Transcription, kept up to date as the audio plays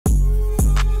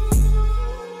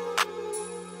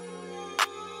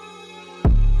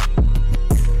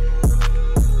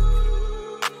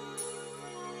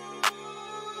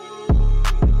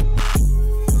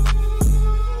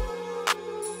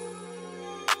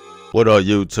What up,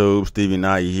 YouTube? Stevie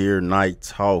Knight here. Night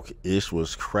Talk ish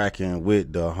was cracking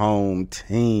with the home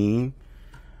team.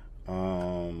 I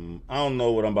don't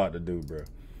know what I'm about to do, bro.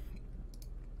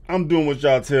 I'm doing what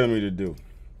y'all tell me to do.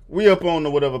 We up on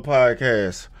the whatever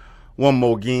podcast one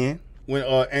more again. When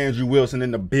Andrew Wilson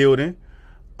in the building.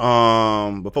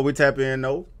 Before we tap in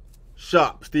though,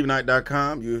 shop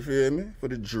StevieKnight.com. You feel me? For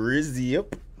the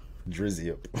Drizzy-up.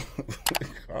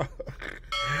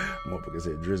 Motherfucker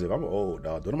said Drizzy. I'm old,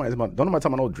 dog. Don't nobody talk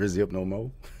about no Drizzy up no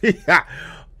more.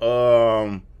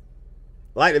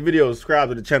 Like the video, subscribe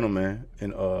to the channel, man.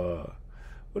 And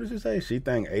what did you say? She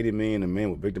think 80 million of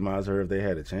men would victimize her if they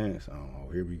had a chance. Oh,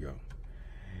 here we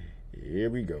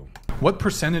go. What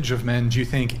percentage of men do you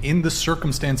think, in the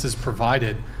circumstances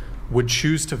provided, would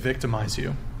choose to victimize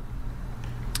you?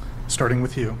 Starting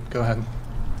with you. Go ahead.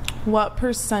 What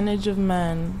percentage of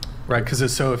men? Right,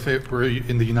 because so if it were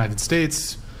in the United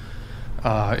States,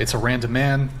 it's a random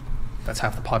man. That's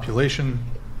half the population.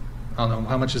 I don't know,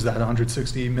 how much is that?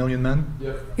 160 million men?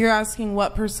 Yep. You're asking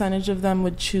what percentage of them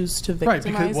would choose to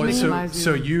victimize me?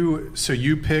 So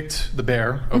you picked the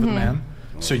bear over the man.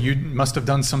 So you must have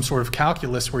done some sort of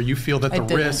calculus where you feel that the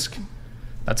risk,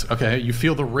 that's okay, you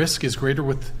feel the risk is greater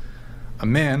with a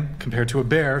man compared to a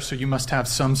bear, so you must have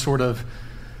some sort of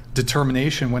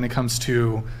determination when it comes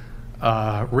to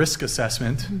risk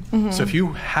assessment. So if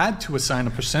you had to assign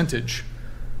a percentage,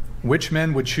 which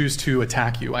men would choose to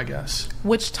attack you, I guess?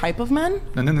 Which type of men?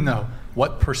 No.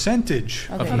 What percentage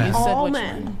of men? All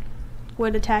men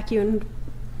would attack you. And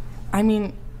I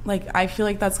mean, like, I feel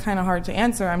like that's kind of hard to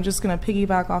answer. I'm just going to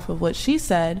piggyback off of what she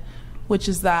said, which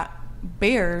is that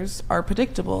bears are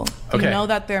predictable. Okay. You know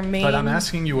that their main... But I'm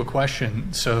asking you a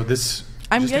question, so this...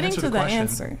 I'm getting to the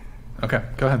answer. Okay,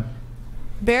 go ahead.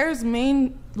 Bears'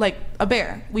 main, like a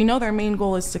bear, we know their main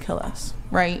goal is to kill us,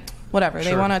 right? Whatever.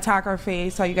 Sure. They want to attack our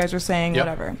face, how you guys were saying,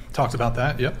 whatever. Talked about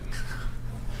that, yep.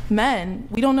 Men,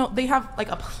 we don't know. They have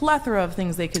like a plethora of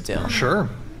things they could do. Sure.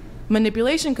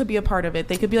 Manipulation could be a part of it.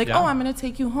 They could be like, oh, I'm going to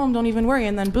take you home. Don't even worry.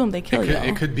 And then boom, they kill you.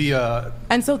 It could be a...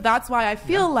 And so that's why I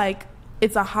feel like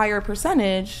it's a higher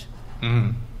percentage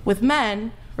with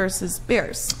men versus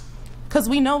bears. Because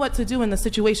we know what to do in the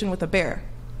situation with a bear.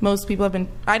 Most people have been,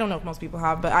 I don't know if most people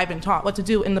have, but I've been taught what to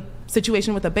do in the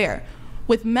situation with a bear.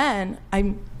 With men,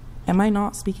 am I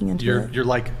not speaking into it? You're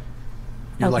like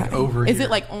over here. Is it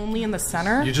like only in the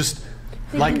center? You just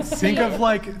think of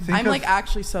I'm like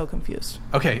actually so confused.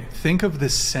 Okay, think of the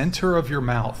center of your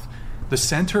mouth. The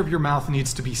center of your mouth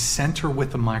needs to be center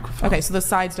with the microphone. Okay, so the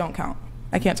sides don't count.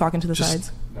 I can't talk into the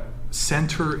sides.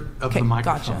 Center of the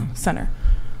microphone. Gotcha. Center.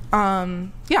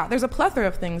 Yeah, there's a plethora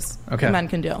of things men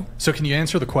can do. So can you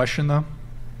answer the question though?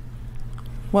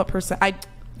 What percent? I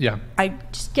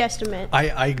just guesstimate.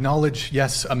 I acknowledge,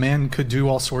 yes, a man could do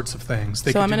all sorts of things.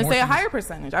 So I'm going to say a higher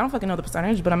percentage. I don't fucking know the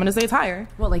percentage, but I'm going to say it's higher.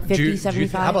 What, like 50,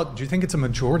 75? Do you think it's a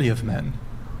majority of men?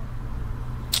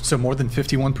 So more than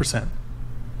 51%?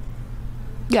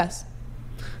 Yes.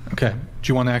 Okay.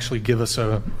 Do you want to actually give us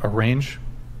a range?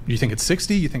 You think it's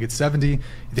 60? You think it's 70? You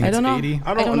think it's 80?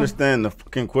 I don't understand the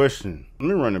fucking question. Let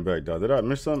me run it back, dog. Did I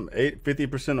miss something?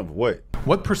 50% of what?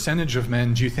 What percentage of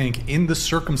men do you think, in the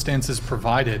circumstances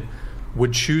provided,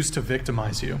 would choose to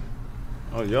victimize you?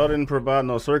 Oh, y'all didn't provide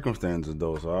no circumstances,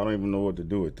 though, so I don't even know what to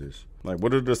do with this. Like,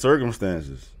 what are the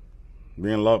circumstances?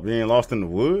 Being lost in the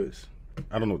woods?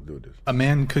 I don't know what to do with this. A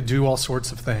man could do all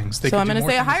sorts of things. So I'm going to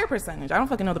say a higher percentage. I don't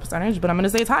fucking know the percentage, but I'm going to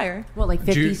say it's higher. What, like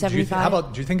 50,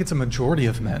 75? Do you think it's a majority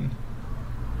of men?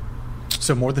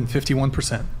 So more than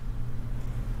 51%?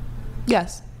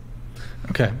 Yes.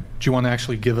 Okay. Do you want to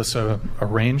actually give us a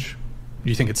range?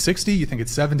 You think it's 60? You think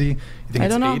it's 70? You think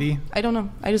it's 80? I don't know.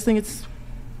 I just think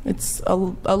it's a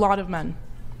lot of men.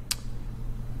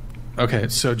 Okay.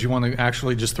 So do you want to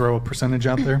actually just throw a percentage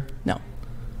out there? No.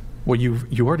 Well,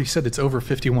 you already said it's over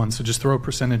 51, so just throw a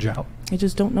percentage out. I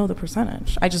just don't know the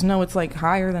percentage. I just know it's like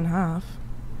higher than half.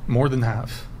 More than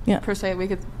half? Yeah. Per se,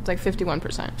 it's like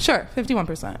 51%. Sure,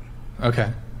 51%.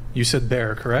 Okay. You said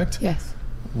bear, correct? Yes.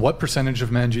 What percentage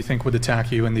of men do you think would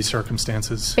attack you in these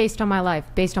circumstances? Based on my life,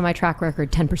 based on my track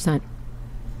record, 10%.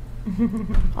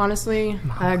 Honestly,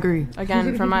 I agree.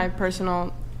 Again, from my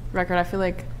personal record, I feel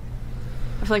like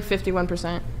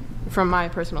 51%. From my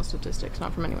personal statistics,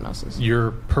 not from anyone else's.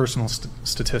 Your personal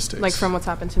statistics? Like from what's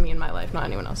happened to me in my life, not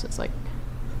anyone else's. Like.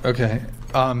 Okay.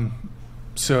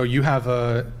 So you have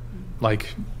do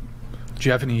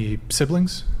you have any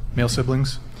siblings? Male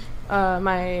siblings?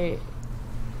 My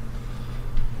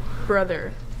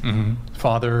brother. Mm-hmm.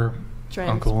 Father,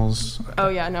 uncles? Oh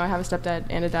yeah, no, I have a stepdad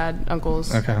and a dad,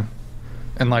 uncles. Okay.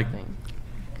 And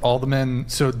all the men,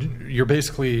 so you're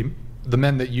basically the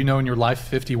men that you know in your life,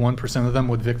 51% of them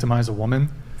would victimize a woman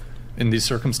in these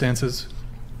circumstances?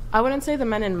 I wouldn't say the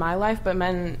men in my life, but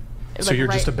men. So you're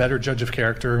just a better judge of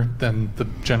character than the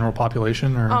general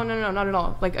population, or? Oh no, not at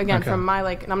all. Like again, from my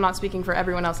and I'm not speaking for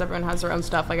everyone else. Everyone has their own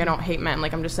stuff. Like I don't hate men.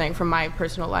 Like I'm just saying from my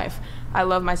personal life, I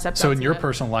love my stepdad. So in your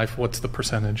personal life, what's the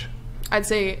percentage? I'd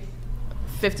say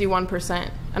 51%,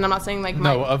 and I'm not saying like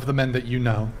no of the men that you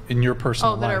know in your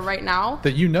personal life. Oh, that are right now.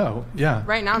 That you know, yeah.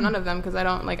 Right now, none of them, because I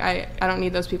don't I don't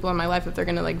need those people in my life if they're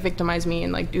gonna like victimize me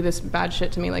and like do this bad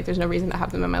shit to me. Like there's no reason to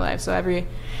have them in my life. So every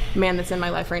man that's in my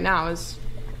life right now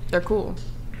they're cool.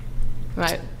 And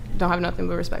I don't have nothing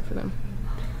but respect for them.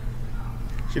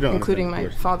 Including my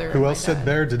father. Who else said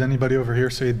bear? Did anybody over here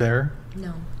say bear?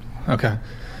 No. Okay.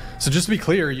 So just to be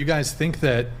clear, you guys think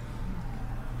that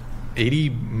 80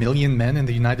 million men in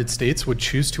the United States would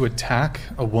choose to attack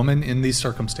a woman in these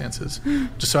circumstances?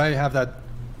 Just so I have that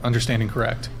understanding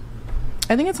correct.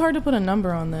 I think it's hard to put a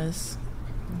number on this.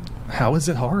 How is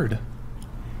it hard?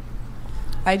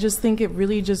 I just think it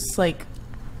really just like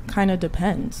kind of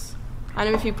depends. I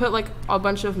know if you put like a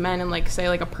bunch of men in like say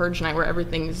like a purge night where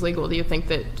everything is legal, do you think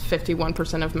that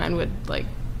 51% of men would like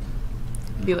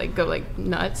be like go like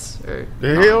nuts or?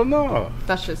 Hell no.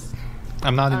 That's just.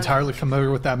 I'm not entirely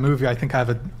familiar with that movie. I think I have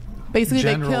a. Basically,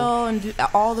 they kill and do,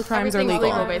 all the crimes are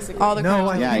legal. Basically. All the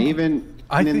crimes. Yeah, even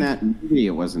in that movie,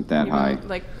 it wasn't that high.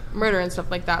 Like murder and stuff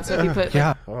like that. So if you put.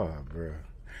 Yeah. Oh, bro.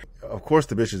 Of course,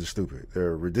 the bitches are stupid.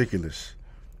 They're ridiculous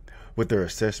with their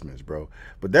assessments, bro.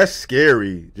 But that's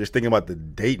scary just thinking about the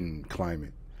dating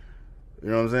climate.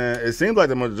 You know what I'm saying? It seems like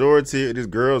the majority of these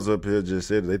girls up here just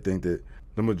said they think that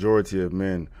the majority of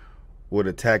men would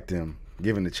attack them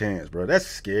given the chance, bro. That's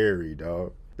scary,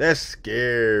 dog. That's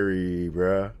scary,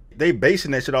 bro. They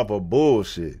basing that shit off of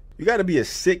bullshit. You got to be a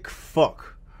sick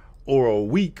fuck or a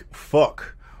weak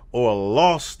fuck or a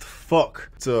lost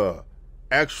fuck to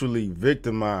actually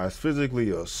victimize, physically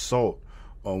assault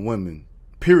on women.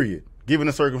 Period. Given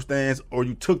the circumstance, or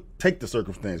you take the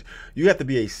circumstance, you have to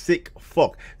be a sick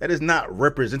fuck. That is not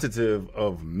representative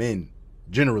of men,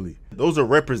 generally. Those are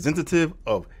representative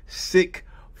of sick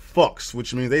fucks,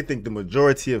 which means they think the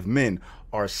majority of men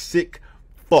are sick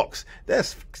fucks.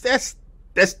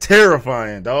 That's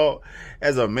terrifying, dog.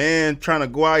 As a man trying to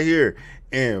go out here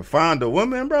and find a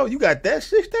woman, bro, you got that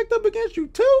shit stacked up against you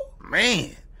too?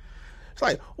 Man. It's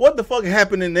like, what the fuck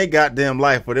happened in their goddamn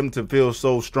life for them to feel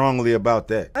so strongly about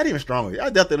that? Not even strongly. I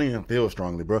definitely don't even feel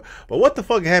strongly, bro. But what the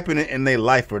fuck happened in their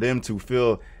life for them to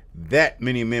feel that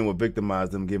many men would victimize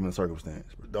them given the circumstance?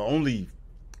 The only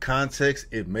context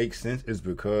it makes sense is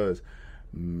because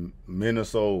men are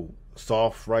so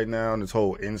soft right now in this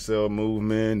whole incel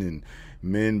movement and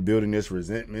men building this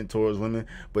resentment towards women.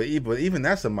 But even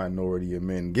that's a minority of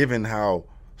men, given how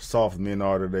soft men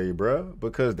are today, bro.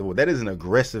 Because that is an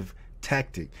aggressive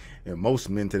tactic, and most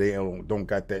men today don't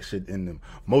got that shit in them.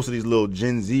 Most of these little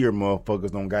Gen Zer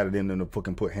motherfuckers don't got it in them to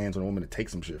fucking put hands on a woman to take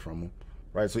some shit from them,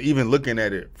 right? So even looking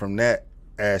at it from that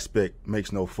aspect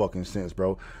makes no fucking sense,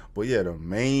 bro. But yeah, the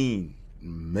main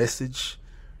message,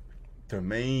 the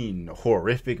main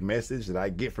horrific message that I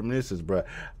get from this is, bro,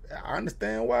 I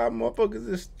understand why motherfuckers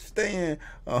is staying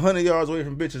 100 yards away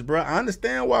from bitches, bro. I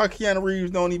understand why Keanu Reeves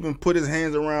don't even put his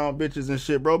hands around bitches and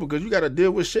shit, bro, because you got to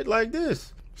deal with shit like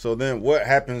this. So then what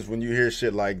happens when you hear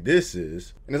shit like this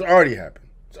is, and it's already happened.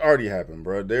 It's already happened,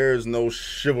 bro. There's no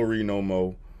chivalry no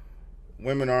more.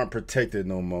 Women aren't protected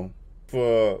no more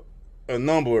for a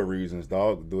number of reasons,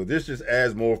 dog. This just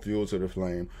adds more fuel to the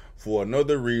flame for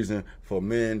another reason for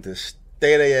men to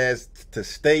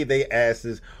stay their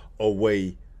asses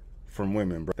away from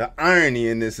women, bro. The irony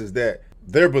in this is that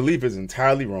their belief is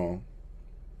entirely wrong.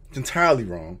 It's entirely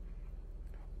wrong.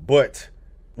 But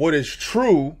what is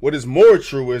true, what is more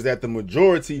true, is that the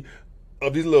majority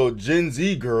of these little Gen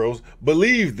Z girls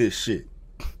believe this shit.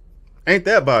 Ain't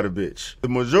that about a bitch? The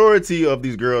majority of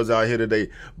these girls out here today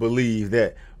believe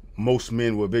that most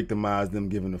men will victimize them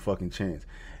given the fucking chance.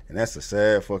 And that's a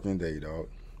sad fucking day, dog.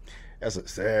 That's a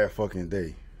sad fucking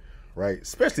day, right?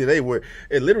 Especially today where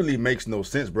it literally makes no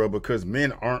sense, bro, because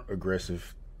men aren't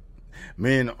aggressive.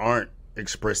 Men aren't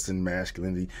expressing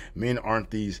masculinity. Men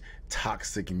aren't these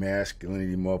toxic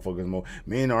masculinity motherfuckers more.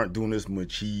 Men aren't doing this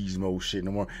machismo shit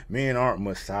no more. Men aren't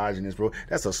misogynists, bro.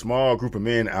 That's a small group of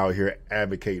men out here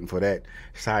advocating for that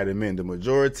side of men. The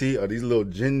majority of these little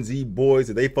Gen Z boys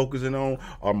that they focusing on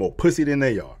are more pussy than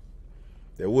they are.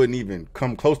 They wouldn't even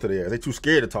come close to their ass. They too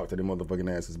scared to talk to their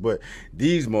motherfucking asses. But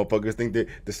these motherfuckers think that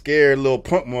the scared little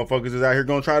punk motherfuckers is out here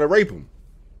gonna try to rape them.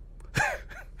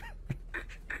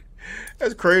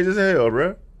 That's crazy as hell,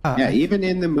 bro. Yeah, even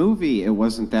in the movie, it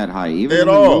wasn't that high. Even at in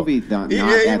the all. movie, not Even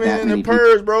that in many the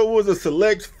Purge, bro, it was a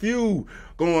select few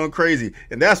going crazy.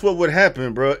 And that's what would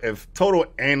happen, bro. If total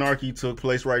anarchy took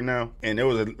place right now and there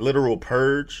was a literal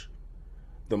purge,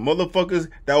 the motherfuckers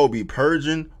that will be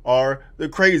purging are the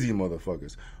crazy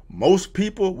motherfuckers. Most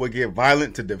people would get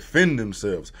violent to defend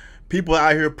themselves. People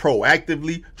out here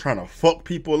proactively trying to fuck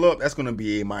people up, that's going to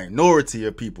be a minority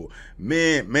of people.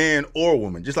 Man or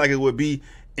woman. Just like it would be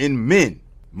in men.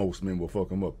 Most men will fuck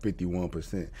them up,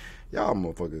 51%. Y'all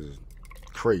motherfuckers is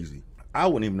crazy. I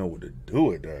wouldn't even know what to do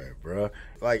with that, bro.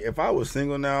 Like, if I was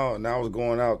single now and I was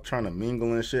going out trying to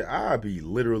mingle and shit, I'd be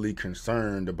literally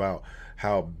concerned about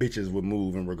how bitches would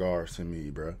move in regards to me,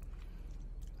 bro.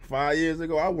 5 years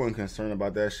ago, I wasn't concerned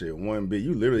about that shit one bit.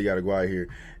 You literally got to go out here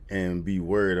and be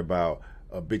worried about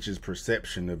a bitch's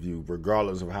perception of you,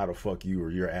 regardless of how the fuck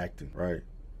you're acting, right?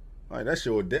 Like, that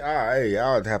shit would,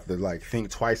 I would have to, like, think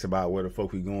twice about where the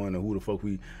fuck we going and who the fuck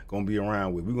we gonna be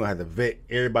around with. We gonna have to vet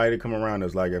everybody that come around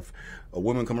us. Like, if a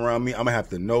woman come around me, I'm gonna have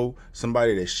to know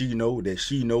somebody that she know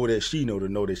to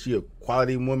know that she a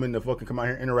quality woman to fucking come out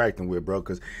here interacting with, bro.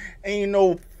 Cause ain't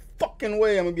no fucking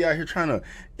way I'm gonna be out here trying to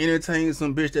entertain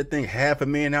some bitch that think half a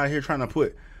man out here trying to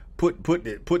put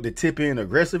the tip in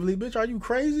aggressively. Bitch, are you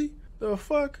crazy? The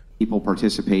fuck? People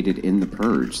participated in the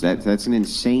purge. That's an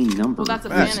insane number. Well, that's a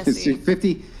fantasy.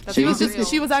 50.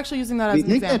 She was actually using that as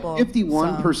an example. That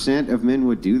 51% of men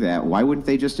would do that. Why wouldn't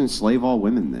they just enslave all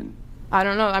women then? I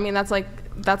don't know. I mean, that's like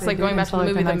going back to the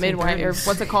movie The Midwife, or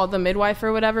what's it called, The Midwife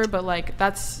or whatever. But like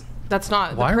that's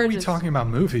not. Why are we talking about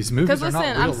movies? Movies are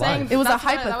not real life. It was a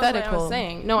hypothetical. I was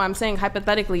saying. No, I'm saying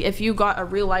hypothetically, if you got a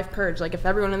real life purge, like if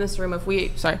everyone in this room, if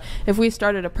we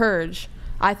started a purge,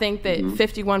 I think that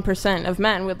 51% of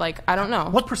men would, like, I don't know.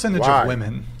 What percentage of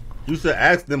women? You should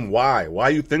ask them why. Why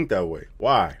you think that way?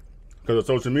 Why? Because of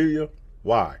social media?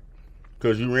 Why?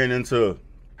 Because you ran into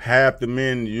half the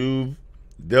men you've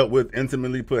dealt with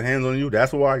intimately put hands on you?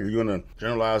 That's why? You're going to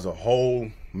generalize a whole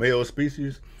male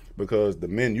species because the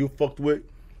men you fucked with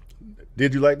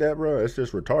did you like that, bro? It's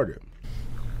just retarded.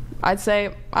 I'd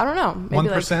say, I don't know.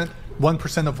 Maybe 1%.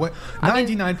 1% of women,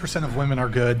 99% of women are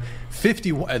good.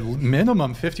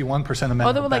 Minimum 51% of men.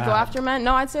 Oh, they would like go after men?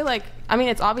 No, I'd say like, I mean,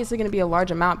 it's obviously going to be a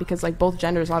large amount because like both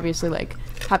genders obviously like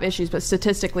have issues, but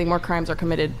statistically more crimes are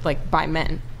committed like by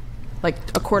men, like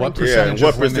according to. Yeah, and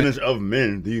what percentage of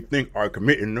men do you think are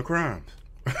committing the crimes?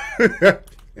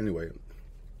 Anyway,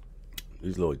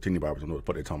 these little teeny boppers don't know what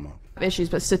they're talking about. Issues,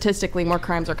 but statistically more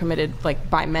crimes are committed like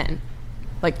by men.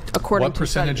 Like according what to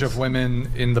percentage studies. of women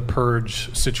in the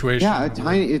purge situation? Yeah,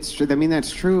 tiny. I mean,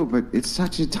 that's true, but it's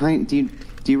such a tiny. Do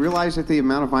you realize that the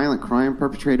amount of violent crime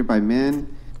perpetrated by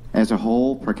men, as a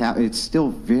whole, per capita, it's still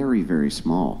very, very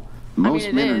small.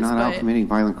 Most men are not out committing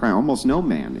violent crime. Almost no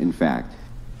man, in fact.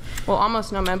 Well,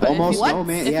 almost no man. But almost if you, no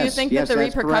man. If you think that the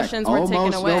repercussions were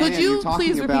taken away, no could you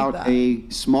please repeat about that? A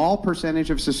small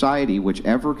percentage of society which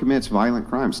ever commits violent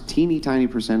crimes. Teeny tiny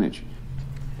percentage.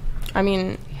 I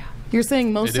mean. You're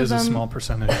saying most of them a small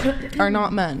percentage. are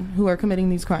not men who are committing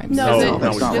these crimes. No,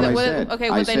 that's not what I said. Okay,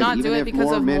 would they not do it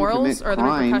because of morals or the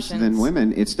repercussions? Than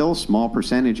women, it's still a small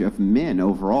percentage of men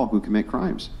overall who commit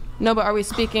crimes. No, but are we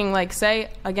speaking like,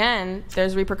 say again,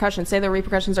 there's repercussions. Say the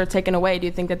repercussions are taken away. Do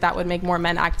you think that would make more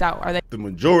men act out? Are they? The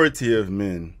majority of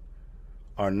men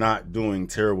are not doing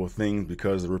terrible things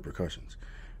because of the repercussions.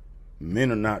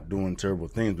 Men are not doing terrible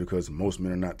things because most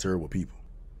men are not terrible people.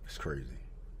 It's crazy.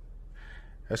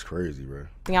 That's crazy, bro.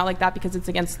 Out like that because it's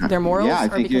against their morals. Yeah, I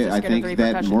think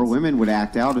that more women would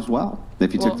act out as well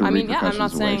if you took the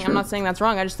repercussions away. I'm not saying that's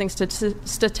wrong. I just think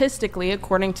statistically,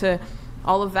 according to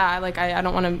all of that, like I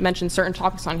don't want to mention certain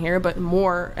topics on here, but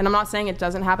more. And I'm not saying it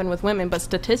doesn't happen with women, but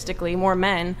statistically, more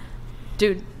men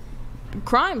do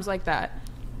crimes like that.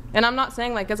 And I'm not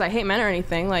saying like because I hate men or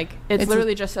anything. Like it's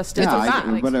literally just a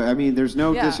fact. But I mean, there's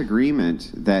no disagreement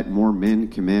that more men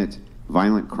commit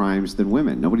violent crimes than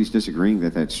women. Nobody's disagreeing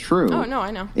that that's true. Oh, no,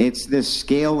 I know. It's the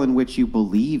scale in which you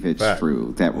believe it's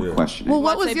true that we're questioning. Well,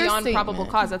 what was your beyond statement? Probable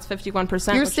cause, that's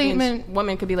 51%. Your which statement means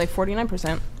women could be like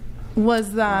 49%.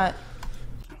 Was that...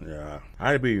 Yeah,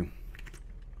 I'd be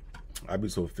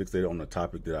so fixated on the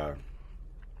topic that I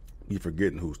be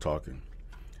forgetting who's talking.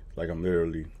 Like I'm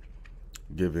literally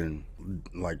giving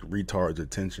like retards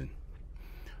attention.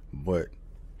 But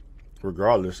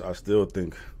regardless, I still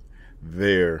think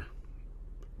their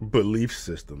belief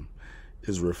system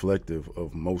is reflective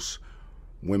of most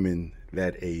women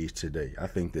that age today. I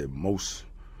think that most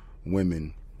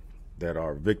women that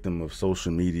are victim of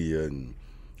social media and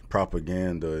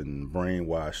propaganda and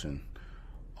brainwashing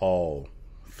all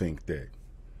think that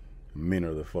men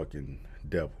are the fucking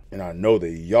devil. And I know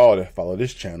that y'all that follow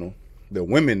this channel The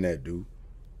women that do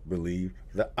believe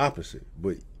the opposite.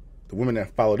 But the women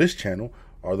that follow this channel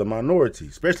are the minority,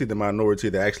 especially the minority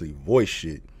that actually voice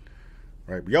shit.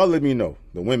 Right? But y'all let me know,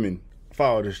 the women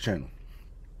follow this channel.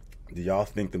 Do y'all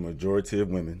think the majority of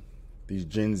women, these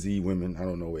Gen Z women, I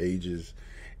don't know, ages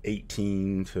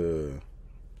 18 to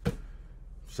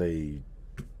say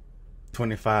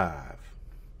 25,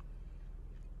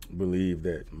 believe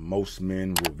that most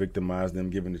men will victimize them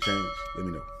given the chance? Let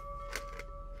me know.